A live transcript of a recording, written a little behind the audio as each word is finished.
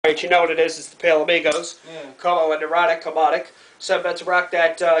Alright, you know what it is. It's the Pale Amigos. Yeah. Como and Narotic, Amotic. So I'm about to rock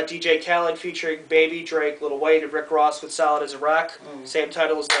that DJ Khaled featuring Baby, Drake, Lil Wayne, and Rick Ross with Solid as a Rock. Same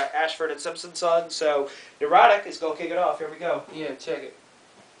title as Ashford and Simpson song. So Narotic is going to kick it off. Here we go. Yeah, check it.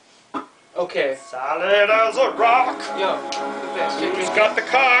 Okay. Solid as a rock. Yo, that shit. Who's got the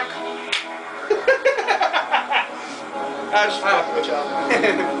cock? I just fucking with y'all.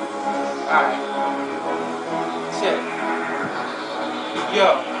 Alright. Check.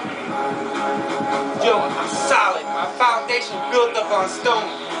 Yo, I'm solid. My foundation built up on stone.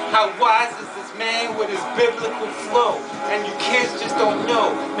 How wise is this man with his biblical flow? And you kids just don't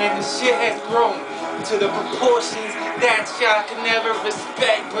know. Man, this shit has grown to the proportions that y'all can never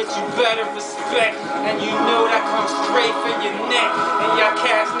respect. But you better respect. And you know that comes straight for your neck. And y'all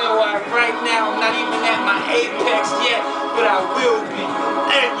cats know right now I'm not even at my apex yet. But I will be.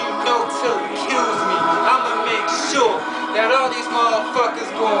 And you know till it kills me, I'ma make sure that all these motherfuckers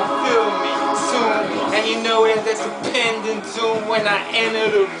gon' feel me soon. And you know that there's a pending doom when I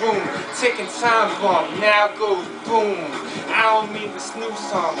enter the room. Ticking time bomb, now goes boom. I don't mean to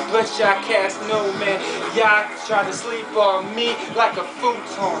snooze on, but y'all cats know, man. Y'all try to sleep on me like a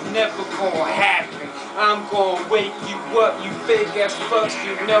futon. Never gonna happen. I'm gonna wake you up, you fake ass fucks,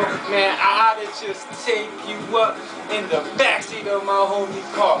 you know. Man, I oughta just take you up in the backseat of my homie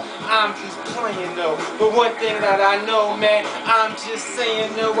car. I'm just playing though. But one thing that I know, man, I'm just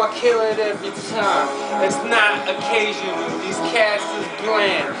saying no, I kill it every time. It's not occasional, these cats is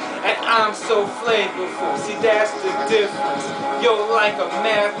bland. And I'm so flavorful, see that's the difference. Yo, like a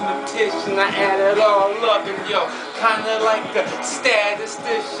mathematician, I add it all up. And yo, kinda like a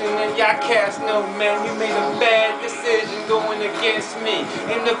statistician. And y'all cats know, man, you made a bad decision going against me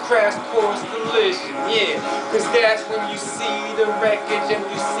in the crash course collision. Yeah, cause that's when you see the wreckage and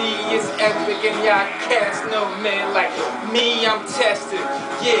you see it's epic. And y'all cats know, man, like me, I'm tested.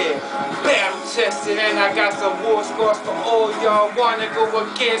 Yeah, battle tested. And I got some war scars for all y'all wanna go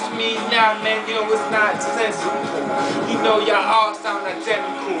against me now, man. You know it's not sensible. You know y'all all sound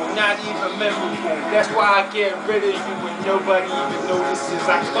identical, not even memorable. That's why I get rid of you when nobody even notices.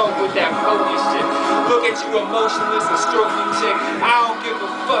 I come with that potent shit. Look at you emotionless and stroking chick. I don't give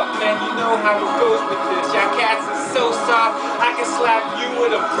a fuck, man. You know how it goes with this. Y'all cats is so soft, I can slap you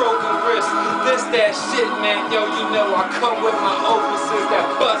with a broken wrist. This that shit, man. Yo, you know I come with my opuses that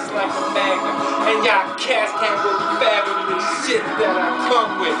bust like a magnum. And y'all cats can't really fathom this shit that I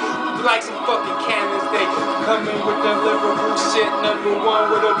come with. Like some fucking cannons, they coming with the lyrical shit. Number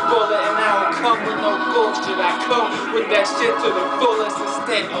one with a bullet, and I don't come with no bullshit. I come with that shit to the fullest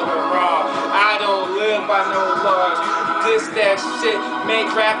extent of the raw. I don't live by no laws. This, that shit, make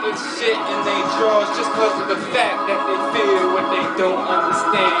rappers shit in they drawers just cause of the fact that they feel what they don't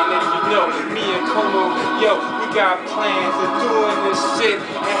understand. And you know, me and Como, yo, we got plans of doing this shit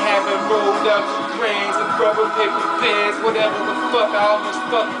and having rolled up grains and rubber paper bands, whatever the fuck. I almost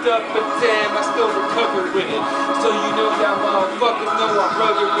fucked up, but damn, I still recovered with it. So you know y'all motherfuckers know I'm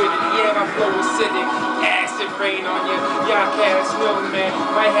rugged with it. Yeah, my flow is acidic, acid rain on you. Y'all cats know, man,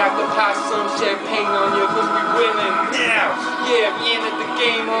 might have to pop some champagne on you, cause we winning now. Yeah, we ended the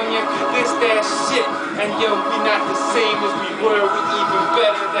game on you. This, that shit. And yo, we not the same as we were, we even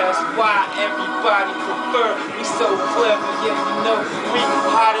better. That's why everybody prefer. We so clever, yeah, you know, we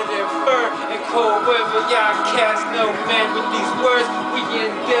hotter than fur and cold weather. Y'all cats know, man, with these words we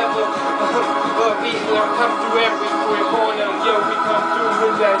endeavor. But we come through every corner. Yo, we come through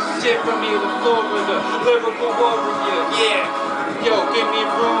with that shit from here to Florida. Lyrical warrior, yeah. Yo, give me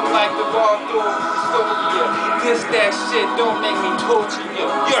room like the ball through Sophia. This, that shit, don't make me torture you.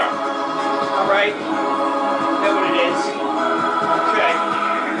 Yeah. Alright. Know what it is. Okay.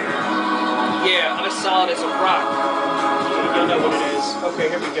 Yeah, I'm as solid as a rock. You'll know what it is. Okay,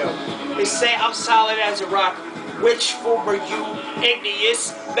 here we go. They say I'm solid as a rock. Which form are you?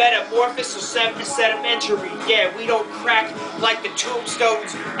 Igneous, metamorphosis, or sedimentary? Yeah, we don't crack like the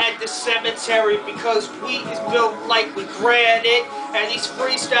tombstones at the cemetery because we is built like we granite. And these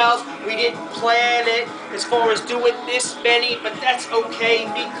freestyles, we didn't plan it as far as doing this many, but that's okay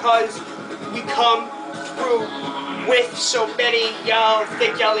because we come through with so many. Y'all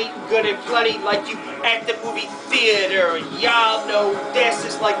think y'all eating good and plenty like you at the movie theater. Y'all know this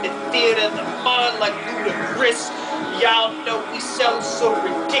is like the theater, the fun, like ludicrous. Y'all know we sound so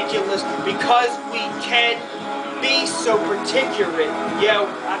ridiculous because we can be so particular. Yeah,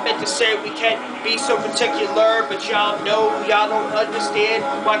 I meant to say we can't be so particular, but y'all know y'all don't understand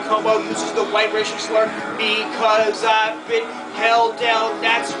why Como uses the white racial slur because I've been held down.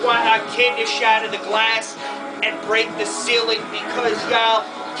 That's why I came to shatter the glass and break the ceiling because y'all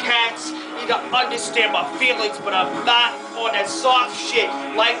cats need to understand my feelings, but I'm not on that soft shit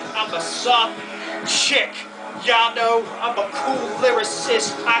like I'm a soft chick. Y'all know I'm a cool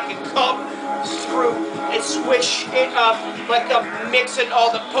lyricist. I can come through and switch it up like I'm mixing all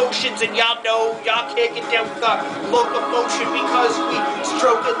the potions, and y'all know y'all can't get down with the locomotion because we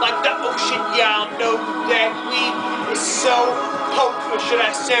stroke it like the ocean. Y'all know that we is so potent, or should I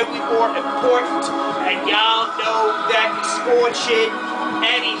say we more important, and y'all know that we scorching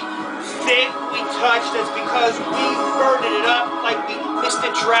anything we touch. That's because we burning it up like we Mr.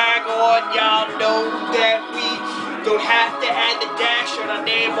 Dragon. Y'all know that we don't have to add the dash on our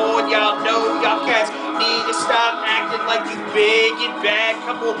name on. Y'all know y'all cats need to stop acting like you big and bad.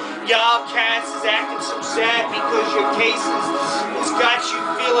 Couple y'all cats is acting so sad because your cases has got you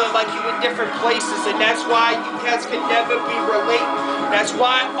feeling like you in different places, and that's why you cats can never be relating. That's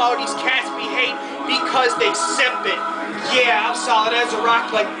why all these cats be hate, because they simping. Yeah, I'm solid as a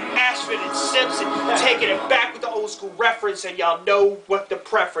rock like Ashford and Simpson, taking it back with the old school reference, and y'all know what the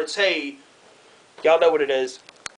preference. Hey, y'all know what it is.